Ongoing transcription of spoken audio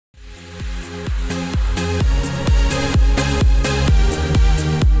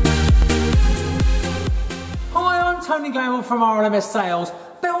Tony Glanville from RLMS Sales.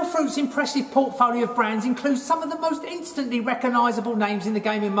 Bellfruit's impressive portfolio of brands includes some of the most instantly recognisable names in the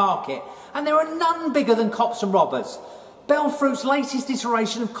gaming market, and there are none bigger than Cops and Robbers. Bellfruit's latest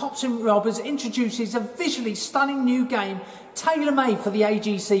iteration of Cops and Robbers introduces a visually stunning new game tailor-made for the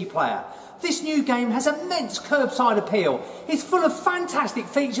AGC player. This new game has immense curbside appeal, is full of fantastic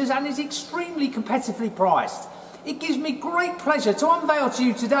features and is extremely competitively priced. It gives me great pleasure to unveil to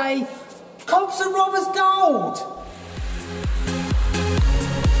you today Cops and Robbers Gold!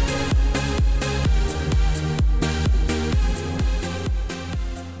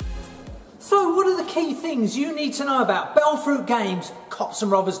 So what are the key things you need to know about Bellfruit Games Cops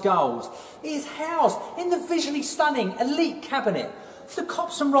and Robbers Gold? It is housed in the visually stunning Elite cabinet. The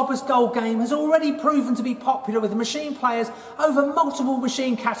Cops and Robbers Gold game has already proven to be popular with machine players over multiple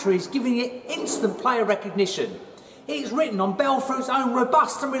machine categories, giving it instant player recognition. It is written on Bellfruit's own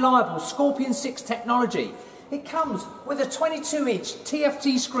robust and reliable Scorpion 6 technology. It comes with a 22-inch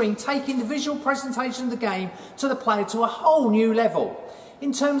TFT screen, taking the visual presentation of the game to the player to a whole new level.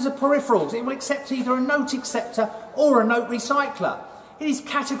 In terms of peripherals, it will accept either a note acceptor or a note recycler. It is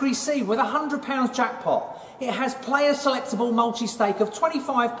category C with a £100 jackpot. It has player selectable multi-stake of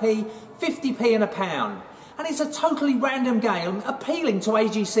 25p, 50p and £1. And it's a totally random game appealing to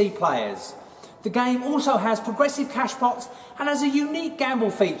AGC players. The game also has progressive cash pots and has a unique gamble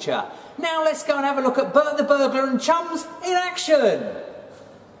feature. Now let's go and have a look at Bert the Burglar and Chums in action!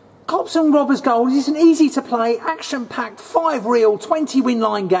 Cops and Robbers Gold is an easy to play, action-packed 5-reel 20-win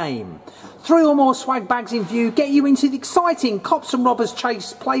line game. 3 or more swag bags in view get you into the exciting Cops and Robbers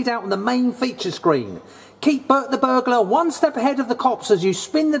chase played out on the main feature screen. Keep Bert the Burglar one step ahead of the cops as you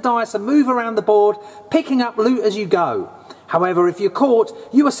spin the dice and move around the board, picking up loot as you go. However, if you're caught,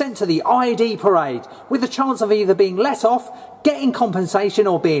 you are sent to the ID parade, with the chance of either being let off, getting compensation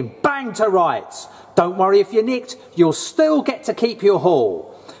or being banged to rights. Don't worry if you're nicked, you'll still get to keep your haul.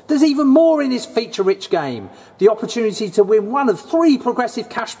 There's even more in this feature-rich game. The opportunity to win one of 3 progressive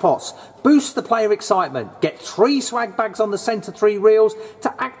cash pots boosts the player excitement. Get 3 swag bags on the centre 3 reels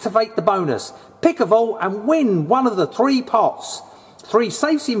to activate the bonus. Pick a vault and win one of the 3 pots. 3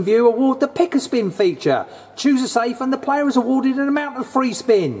 safes in view award the pick a spin feature. Choose a safe and the player is awarded an amount of free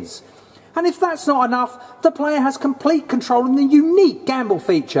spins. And if that's not enough, the player has complete control in the unique gamble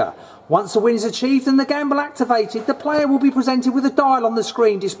feature. Once a win is achieved and the gamble activated, the player will be presented with a dial on the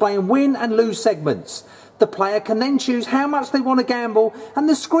screen displaying win and lose segments. The player can then choose how much they want to gamble, and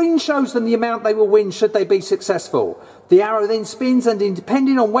the screen shows them the amount they will win should they be successful. The arrow then spins, and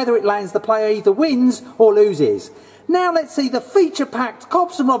depending on whether it lands, the player either wins or loses. Now let's see the feature-packed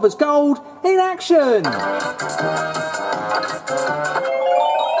Cops and Robbers Gold in action!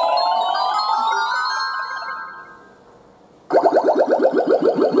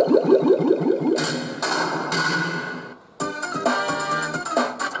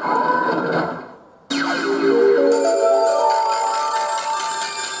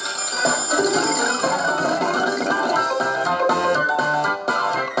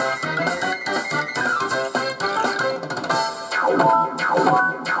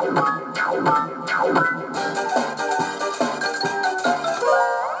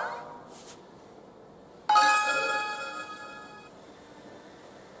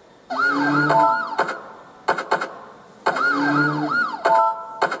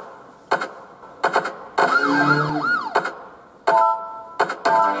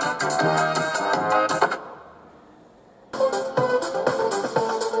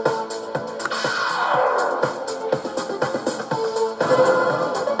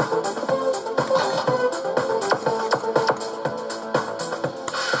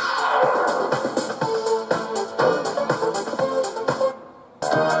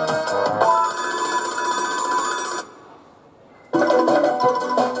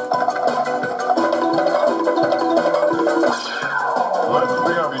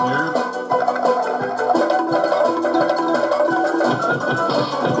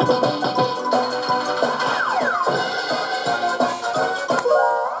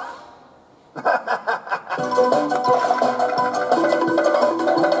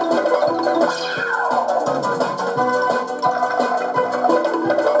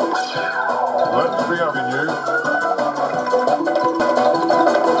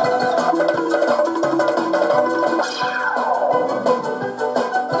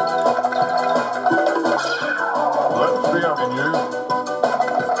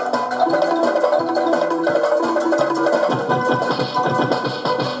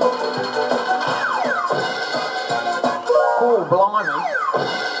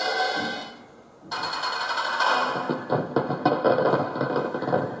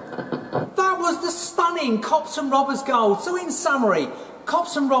 stunning Cops and Robbers Gold. So in summary,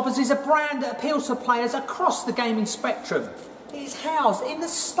 Cops and Robbers is a brand that appeals to players across the gaming spectrum. It is housed in the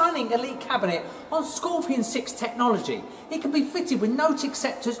stunning Elite cabinet on Scorpion 6 technology. It can be fitted with note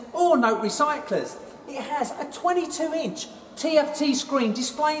acceptors or note recyclers. It has a 22-inch TFT screen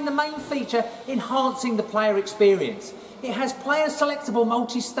displaying the main feature enhancing the player experience. It has player selectable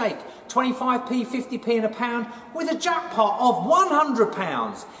multi-stake, 25p, 50p and £1 with a jackpot of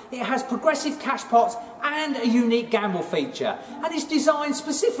 £100. It has progressive cash pots and a unique gamble feature, and it's designed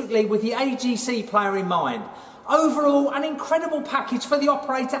specifically with the AGC player in mind. Overall, an incredible package for the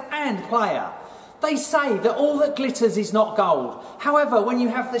operator and player. They say that all that glitters is not gold. However, when you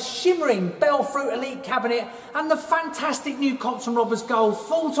have the shimmering Bellfruit Elite cabinet and the fantastic new Cops and Robbers Gold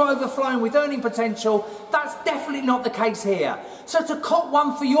full to overflowing with earning potential, that's definitely not the case here. So to cop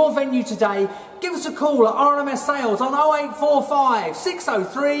one for your venue today, give us a call at RLMS Sales on 0845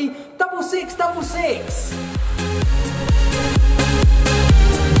 603 6666.